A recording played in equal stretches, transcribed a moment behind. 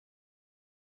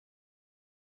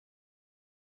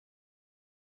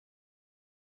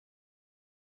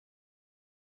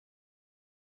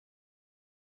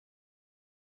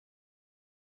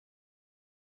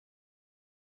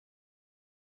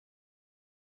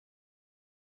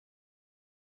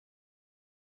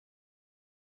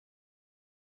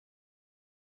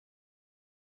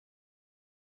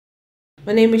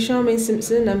My name is Charmaine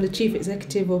Simpson. I'm the Chief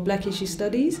Executive of Black Issue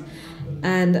Studies,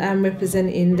 and I'm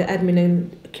representing the Admin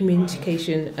and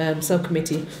Communication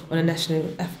Subcommittee on the National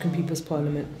Afrikan Peoples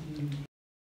Parliament.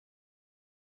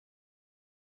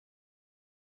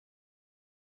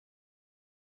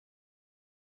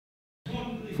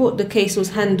 I thought the case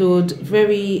was handled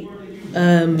very,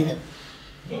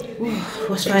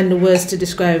 what's finding the words to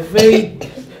describe,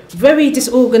 very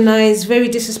disorganised, very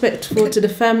disrespectful to the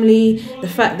family. The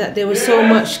fact that there was so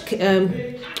much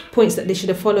points that they should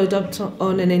have followed up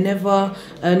on and they never,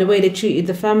 the way they treated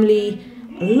the family,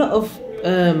 a lot of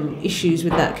issues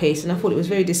with that case, and I thought it was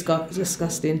very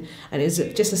disgusting, and it was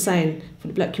just a sign for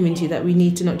the black community that we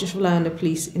need to not just rely on the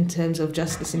police in terms of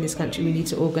justice in this country. We need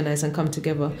to organise and come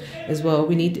together as well.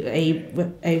 We need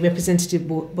a representative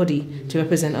body to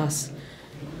represent us.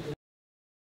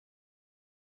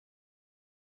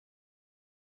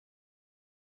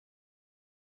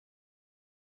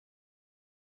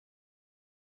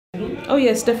 Oh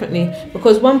yes, definitely,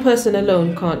 because one person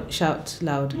alone can't shout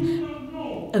loud.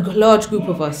 A large group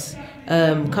of us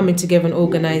coming together and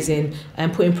organising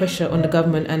and putting pressure on the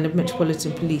government and the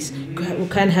Metropolitan Police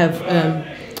can have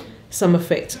some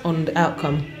effect on the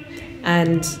outcome.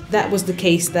 And that was the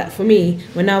case that for me,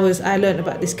 I learned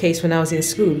about this case when I was in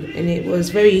school, and it was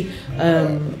very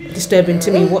disturbing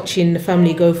to me watching the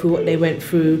family go through what they went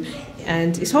through.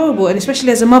 And it's horrible, and especially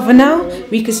as a mother now,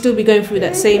 we could still be going through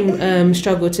that same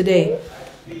struggle today.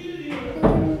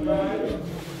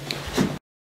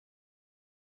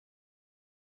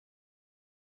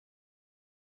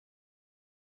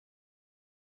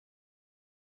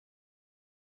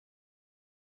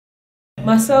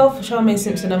 Myself, Charmaine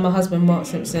Simpson, and my husband Mark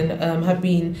Simpson have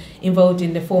been involved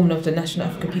in the forming of the National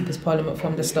Afrikan Peoples Parliament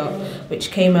from the start,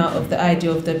 which came out of the idea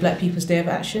of the Black People's Day of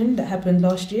Action that happened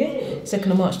last year,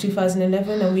 2nd of March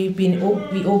 2011, and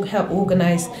we all helped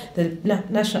organise the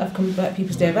National Afrikan Black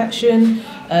People's Day of Action.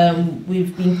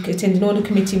 We've been attending all the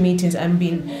committee meetings and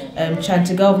been trying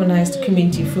to galvanise the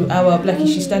community through our Black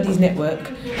Issue Studies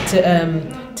network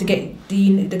to get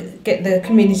the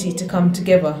community to come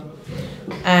together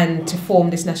and to form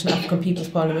this National Afrikan Peoples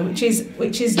Parliament,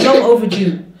 which is long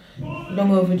overdue.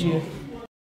 Long overdue.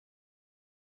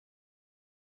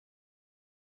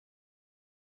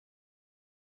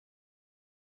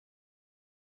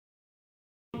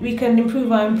 We can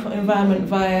improve our environment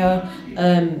via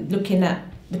looking at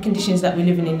the conditions that we're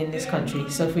living in this country.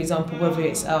 So, for example, whether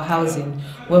it's our housing,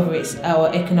 whether it's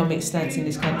our economic stance in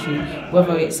this country,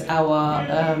 whether it's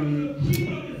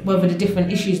whether the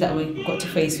different issues that we've got to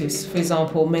face with, for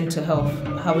example, mental health,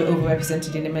 how we're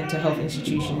overrepresented in the mental health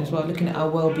institution as well, looking at our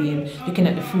well-being, looking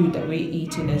at the food that we're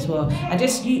eating as well, and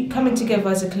just coming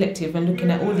together as a collective and looking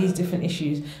at all these different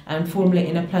issues and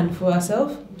formulating a plan for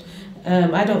ourselves.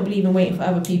 I don't believe in waiting for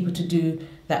other people to do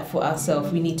that for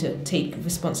ourselves. We need to take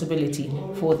responsibility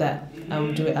for that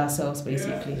and do it ourselves,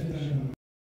 basically.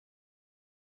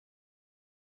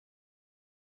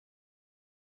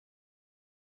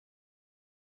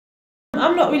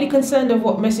 I'm not really concerned of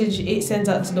what message it sends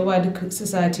out to the wider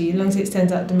society, as long as it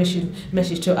sends out the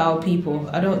message to our people.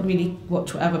 I don't really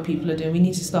watch what other people are doing. We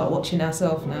need to start watching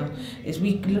ourselves now.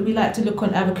 We like to look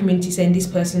on other communities saying this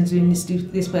person's doing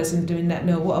this person's doing that.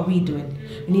 No, what are we doing?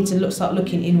 We need to start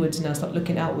looking inwards now, stop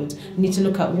looking outwards. We need to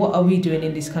look at what are we doing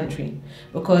in this country.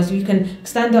 Because we can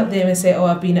stand up there and say, oh,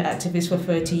 I've been an activist for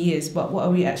 30 years, but what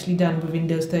have we actually done within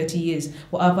those 30 years?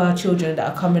 What have our children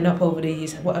that are coming up over the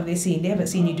years, what have they seen? They haven't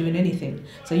seen you doing anything.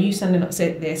 So you standing up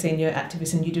there saying you're an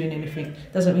activist and you're doing anything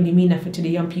doesn't really mean nothing to the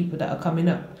young people that are coming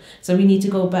up. So we need to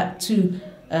go back to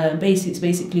basics,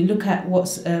 basically look at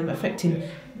what's affecting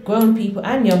grown people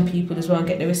and young people as well, and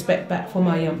get the respect back from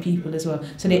our young people as well,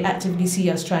 so they actively see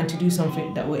us trying to do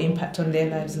something that will impact on their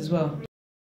lives as well.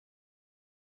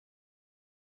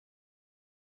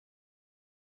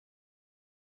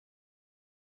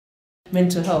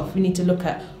 Mental health, we need to look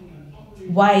at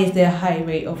why is there a high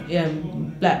rate of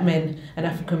black men and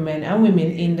African men and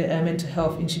women in the mental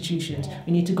health institutions.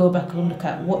 We need to go back and look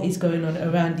at what is going on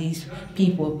around these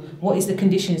people, what is the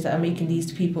conditions that are making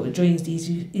these people join these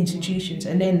institutions,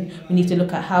 and then we need to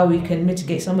look at how we can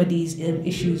mitigate some of these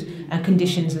issues and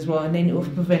conditions as well, and then it will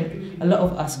prevent a lot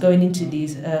of us going into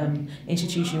these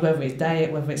institutions, whether it's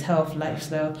diet, whether it's health,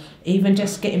 lifestyle, even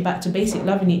just getting back to basic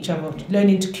loving each other,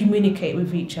 learning to communicate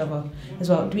with each other as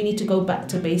well. We need to go back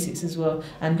to basics as well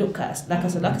and look at, like I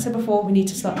said before, we need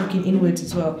to start looking inwards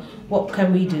as well. What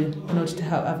can we do in order to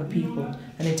help other people,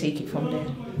 and then take it from there.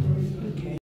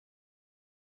 Okay.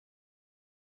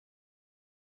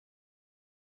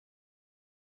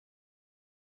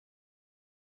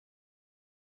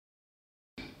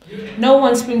 No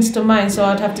one springs to mind, so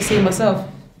I'd have to say myself.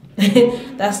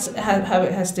 That's how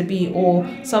it has to be, or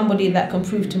somebody that can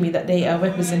prove to me that they are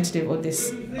representative of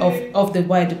this of the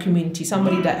wider community,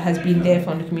 somebody that has been there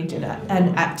from the community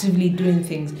and actively doing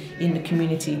things in the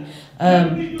community.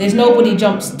 There's nobody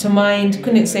jumps to mind.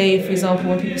 Couldn't say, for example,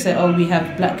 when people say, oh, we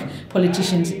have black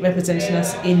politicians representing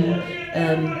us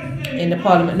in the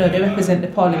parliament. No, they represent the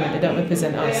parliament, they don't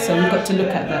represent us. So we've got to look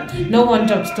at that. No one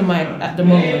jumps to mind at the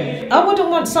moment. I wouldn't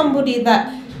want somebody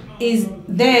that is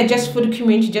there just for the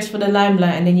community, just for the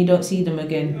limelight, and then you don't see them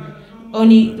again.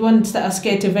 Only ones that are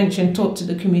scared to venture and talk to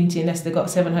the community unless they've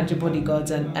got 700 bodyguards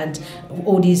and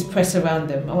all these press around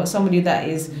them. I want somebody that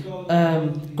is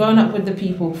growing up with the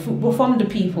people, from the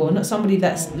people, not somebody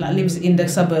that lives in the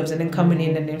suburbs and then coming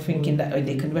in and then thinking that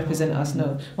they can represent us.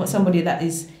 No, I want somebody that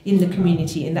is in the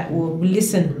community and that will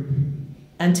listen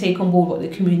and take on board what the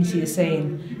community is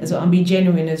saying as well, and be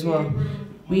genuine as well.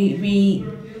 We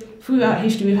throughout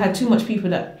history, we've had too much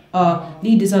people that are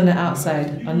leaders on the outside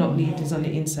and not leaders on the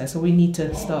inside. So we need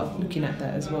to start looking at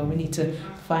that as well. We need to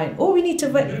we need to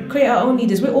create our own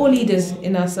leaders. We're all leaders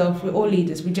in ourselves. We're all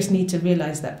leaders. We just need to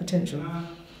realise that potential.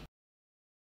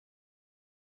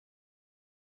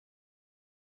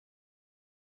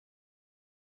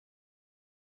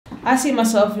 I see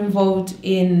myself involved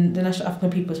in the National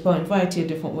Afrikan Peoples Parliament in a variety of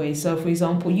different ways. So, for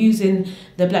example, using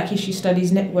the Black History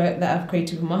Studies network that I've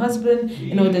created with my husband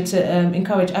in order to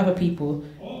encourage other people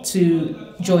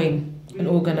to join an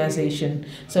organisation.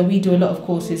 So we do a lot of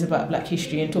courses about Black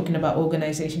history and talking about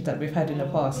organisations that we've had in the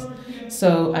past.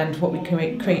 So, and what we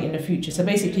can create in the future. So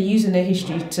basically using the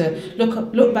history to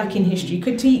look back in history,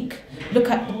 critique, look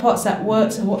at the parts that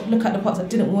worked and look at the parts that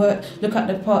didn't work, look at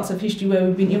the parts of history where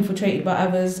we've been infiltrated by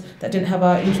others that didn't have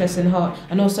our interests in heart,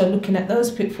 and also looking at those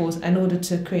pitfalls in order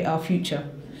to create our future.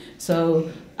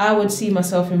 So I would see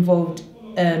myself involved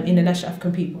in the National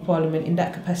Afrikan Peoples Parliament in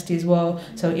that capacity as well.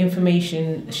 So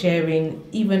information sharing,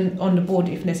 even on the board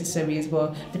if necessary as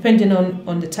well, depending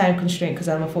on the time constraint, because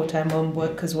I'm a full-time mom,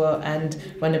 work as well and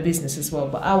run a business as well.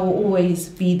 But I will always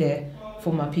be there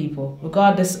for my people,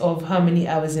 regardless of how many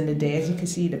hours in the day. As you can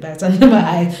see, the bags under my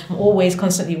eyes, I'm always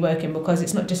constantly working, because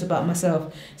it's not just about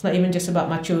myself. It's not even just about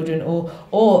my children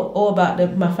or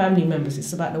about my family members.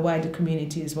 It's about the wider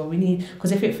community as well. We need,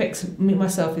 because if it affects me,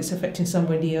 myself, it's affecting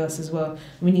somebody else as well.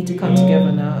 We need to come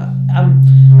together now.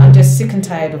 I'm just sick and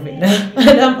tired of it now.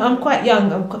 And I'm quite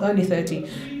young. I'm only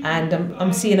 30, and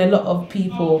I'm seeing a lot of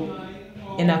people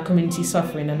in our community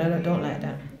suffering, and I don't like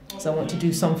that. So I want to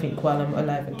do something while I'm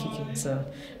alive and kicking. So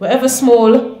whatever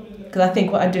small, because I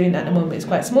think what I'm doing at the moment is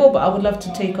quite small, but I would love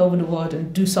to take over the world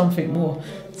and do something more.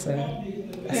 So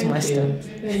that's my stance.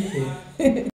 Thank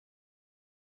you.